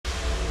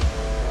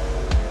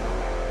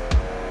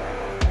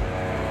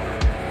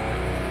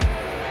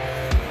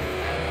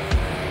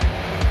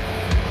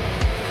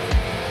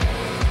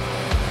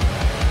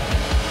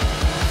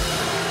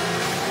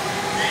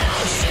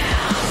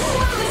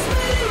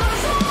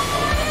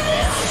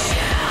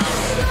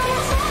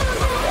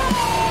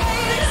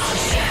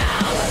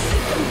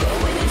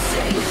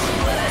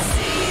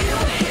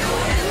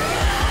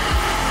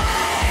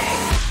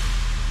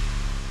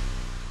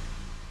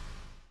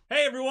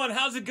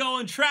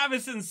going?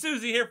 Travis and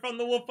Susie here from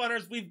the Wolf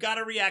HunterZ. We've got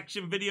a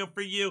reaction video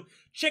for you.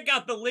 Check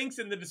out the links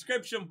in the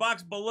description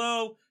box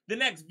below. The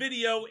next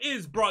video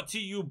is brought to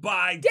you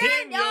by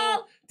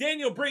Daniel.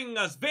 Daniel bringing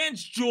us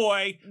Vance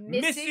Joy,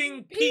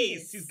 Missing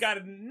Piece. He's got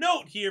a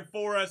note here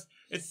for us.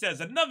 It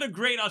says, another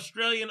great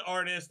Australian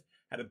artist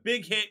had a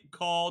big hit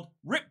called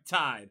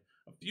Riptide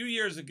a few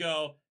years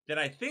ago that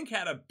I think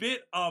had a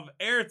bit of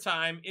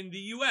airtime in the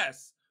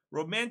US.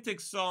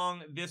 Romantic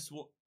song this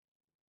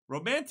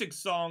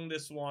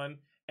one,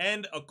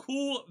 and a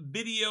cool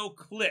video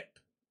clip.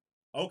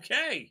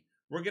 Okay,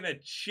 we're gonna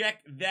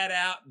check that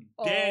out,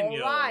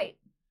 Daniel. All right.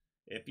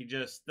 If you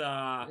just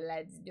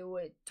let's do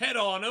it. Head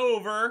on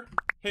over,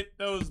 hit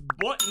those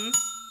buttons.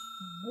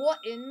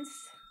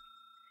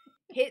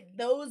 Hit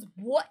those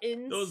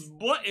buttons. Those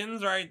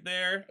buttons right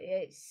there.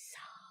 Yes.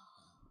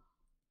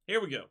 Here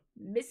we go.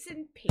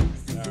 Missing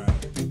Piece. All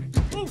right.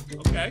 Ooh,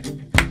 okay.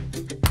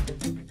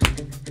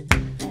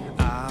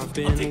 I've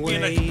been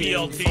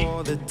waiting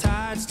for the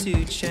tides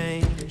to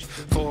change,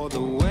 for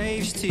the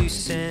waves to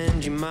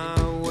send you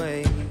my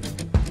way.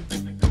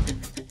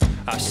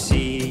 I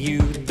see you,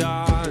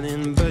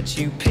 darling, but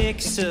you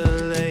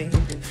pixelate.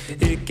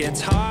 It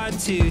gets hard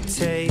to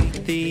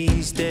take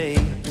these days.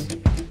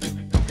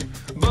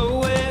 But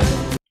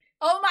when...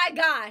 Oh my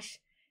gosh.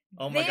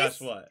 Oh my gosh,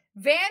 what?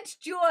 Vance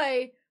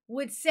Joy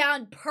would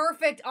sound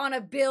perfect on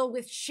a bill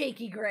with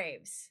Shaky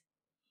Graves.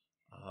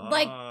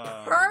 Like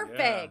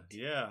perfect.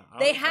 Yeah.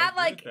 They have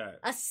like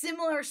a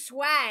similar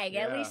swag,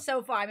 at least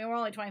so far. I mean, we're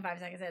only 25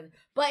 seconds in,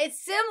 but it's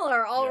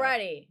similar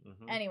already.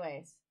 Yeah.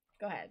 Anyways,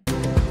 go ahead.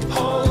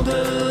 Hold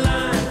the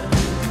line,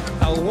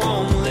 I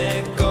won't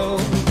let go,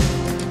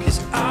 'cause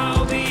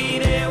I'll be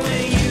there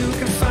when you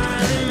can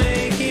finally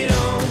make it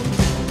home.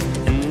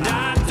 And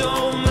I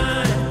don't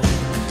mind,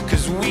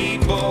 'cause we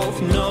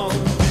both know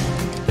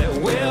that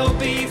we'll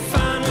be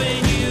fine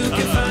when you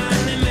can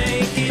finally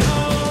make it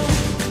home.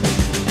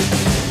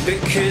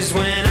 Because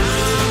when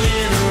I'm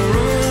in a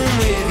room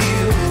with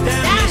you,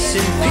 that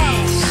missing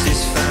piece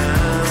is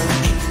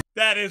found.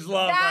 That is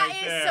love right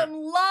there. That is some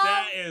love.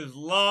 That is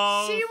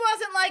love. She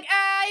wasn't like,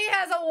 he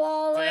has a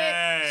wallet.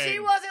 Dang. She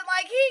wasn't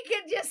like, he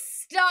could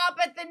just stop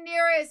at the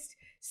nearest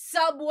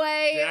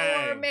Subway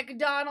or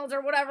McDonald's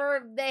or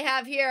whatever they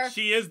have here.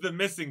 She is the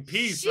missing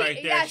piece right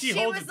there. Yeah, she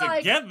holds it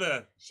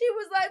together. She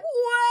was like,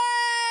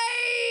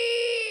 wait,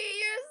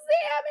 you're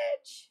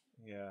savage.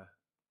 Yeah.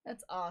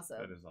 That's awesome.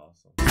 That is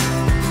awesome.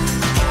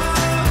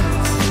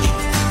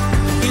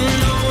 You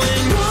know when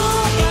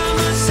you're by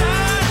my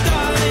side,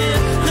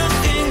 darling,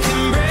 nothing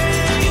can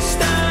bring us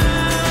down.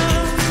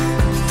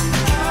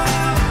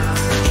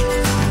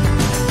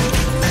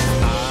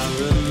 I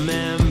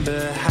remember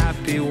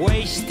happy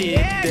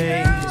wasted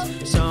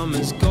days,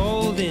 summer's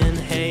golden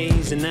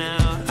haze in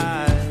our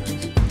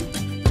eyes,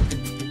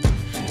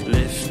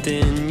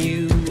 lifting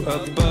you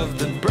above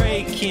the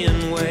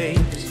breaking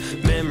waves,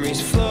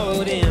 memories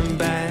floating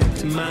back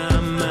to my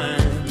mind.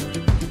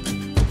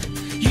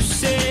 You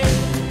say,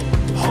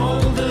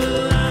 hold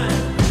the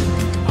line,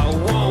 I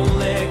won't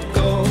let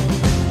go,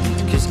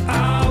 'cause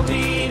I'll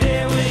be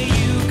there when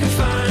you can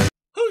find.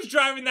 Who's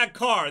driving that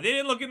car? They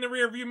didn't look in the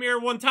rearview mirror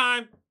one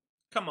time?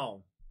 Come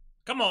on.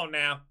 Come on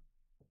now.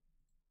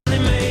 They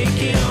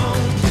make it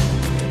home,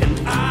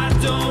 and I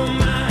don't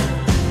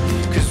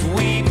mind, 'cause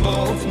we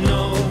both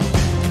know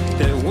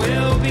that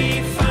we'll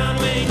be fine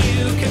when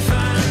you can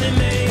finally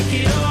make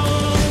it home.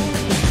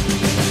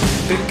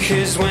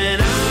 Because when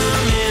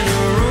I'm in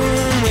a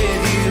room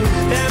with you,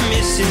 that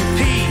missing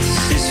piece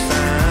is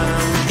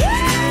found.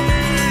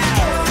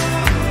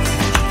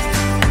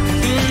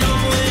 You know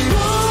when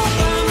you're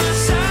by my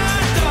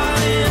side,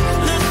 darling,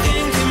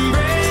 nothing can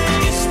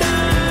bring us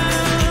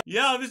down.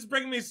 Yo, this is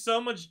bringing me so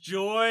much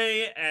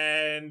joy,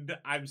 and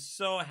I'm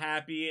so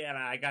happy, and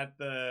I got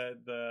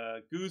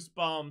the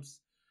goosebumps.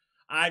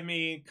 I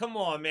mean, come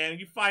on, man.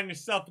 You find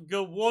yourself a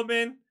good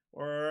woman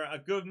or a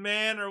good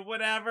man or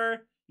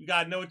whatever, you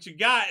gotta know what you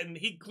got, and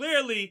he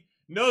clearly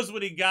knows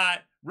what he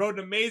got. Wrote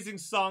an amazing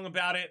song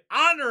about it,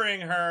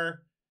 honoring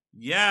her.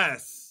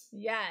 Yes.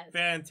 Yes.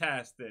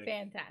 Fantastic.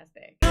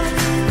 Fantastic.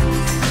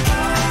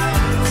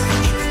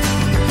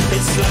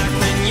 It's like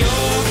when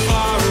you're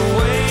far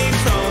away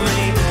from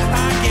me,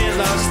 I get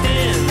lost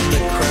in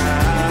the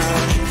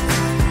crowd.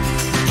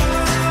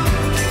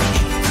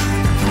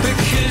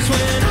 Because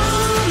when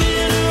I'm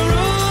in a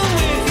room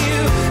with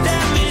you,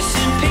 that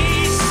missing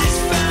piece is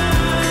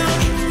found.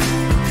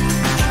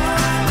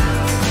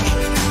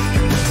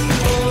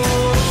 Oh,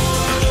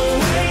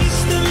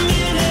 waste a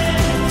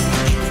minute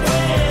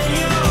when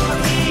you're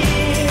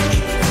here,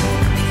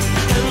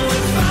 and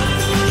we're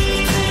finally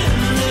in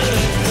the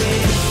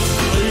clear.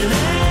 When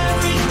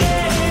every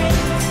day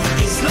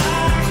is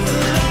like the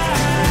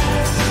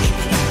last,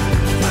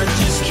 I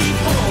just keep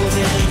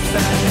holding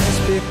fast.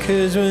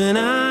 Because when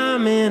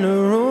I'm in a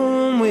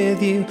room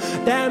with you,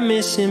 that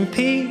missing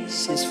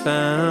piece is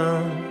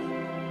found.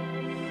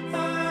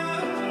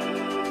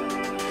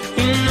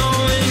 You know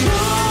when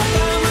you're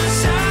by my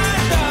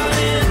side,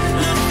 darling,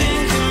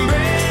 nothing can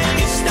bring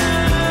us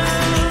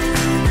down.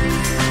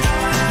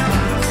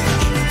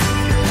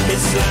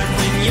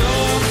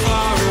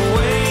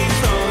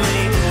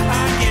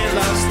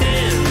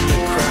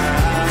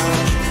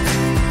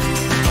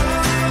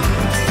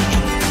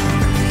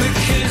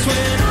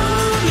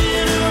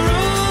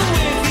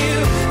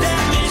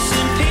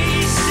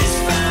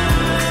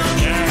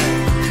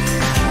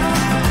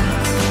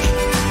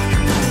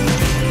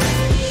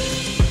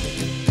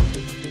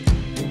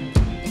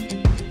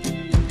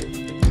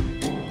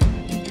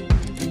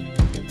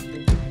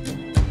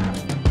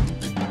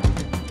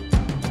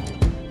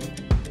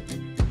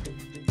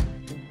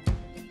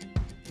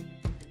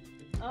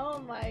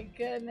 my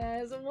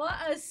goodness. What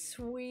a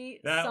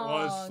sweet That song.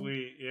 was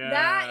sweet. Yeah.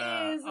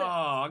 That is. Oh,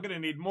 I'm going to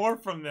need more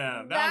from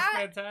them. That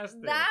was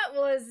fantastic. That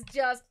was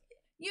just,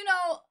 you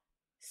know,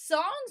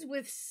 songs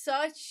with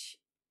such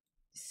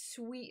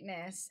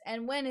sweetness.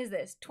 And when is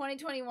this?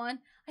 2021?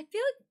 I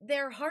feel like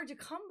they're hard to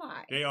come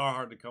by. They are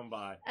hard to come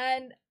by.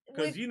 And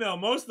because, you know,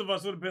 most of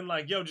us would have been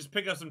like, yo, just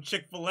pick up some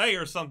Chick-fil-A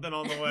or something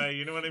on the way.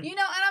 You know what I mean? You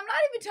know, and I'm not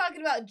even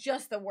talking about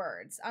just the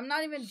words. I'm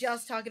not even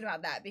just talking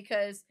about that,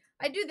 because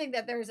I do think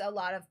that there's a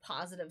lot of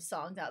positive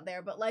songs out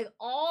there. But, like,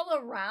 all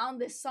around,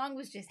 this song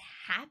was just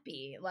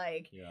happy.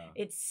 Like,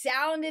 it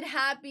sounded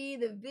happy.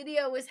 The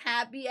video was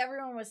happy.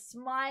 Everyone was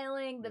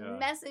smiling. The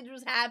message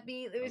was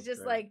happy. It was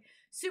just, like,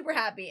 super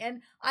happy.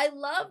 And I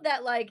love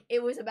that, like,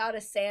 it was about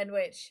a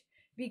sandwich.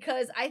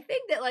 Because I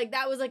think that, like,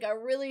 that was, like, a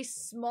really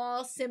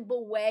small,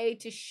 simple way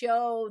to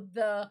show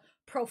the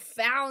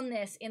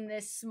profoundness in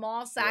this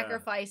small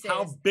sacrifices.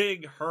 How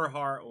big her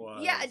heart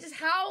was. Yeah, just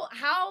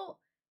how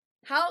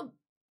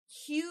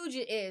huge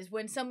it is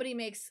when somebody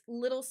makes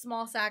little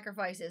small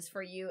sacrifices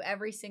for you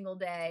every single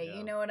day.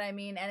 You know what I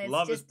mean? And it's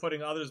love is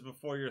putting others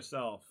before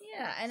yourself.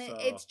 Yeah, and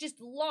it's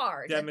just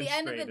large. At the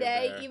end of the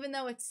day, even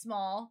though it's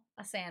small,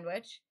 a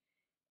sandwich,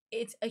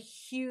 it's a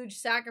huge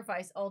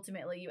sacrifice.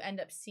 Ultimately, you end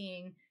up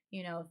seeing,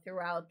 you know,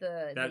 throughout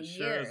the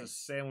sure years. is a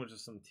sandwich with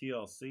some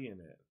TLC in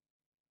it.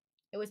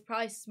 It was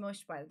probably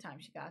smushed by the time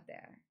she got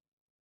there,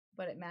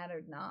 but it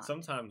mattered not.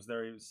 Sometimes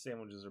their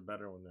sandwiches are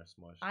better when they're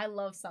smushed. I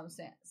love some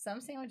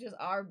sandwiches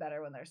are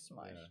better when they're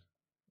smushed.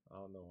 Yeah. I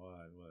don't know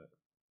why, but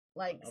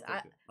like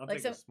I'll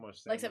take a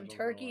smushed like some sandwich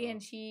turkey and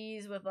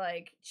cheese with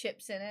like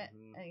chips in it,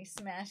 and you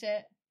smash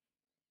it.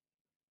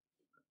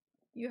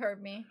 You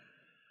heard me.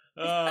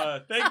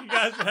 Thank you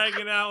guys for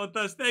hanging out with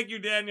us. Thank you,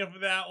 Daniel, for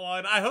that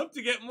one. I hope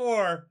to get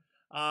more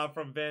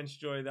from Vance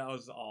Joy. That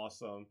was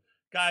awesome.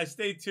 Guys,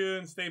 stay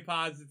tuned. Stay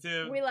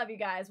positive. We love you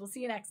guys. We'll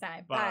see you next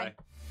time. Bye.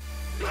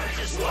 I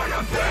just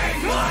wanna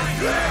break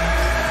my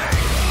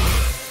leg.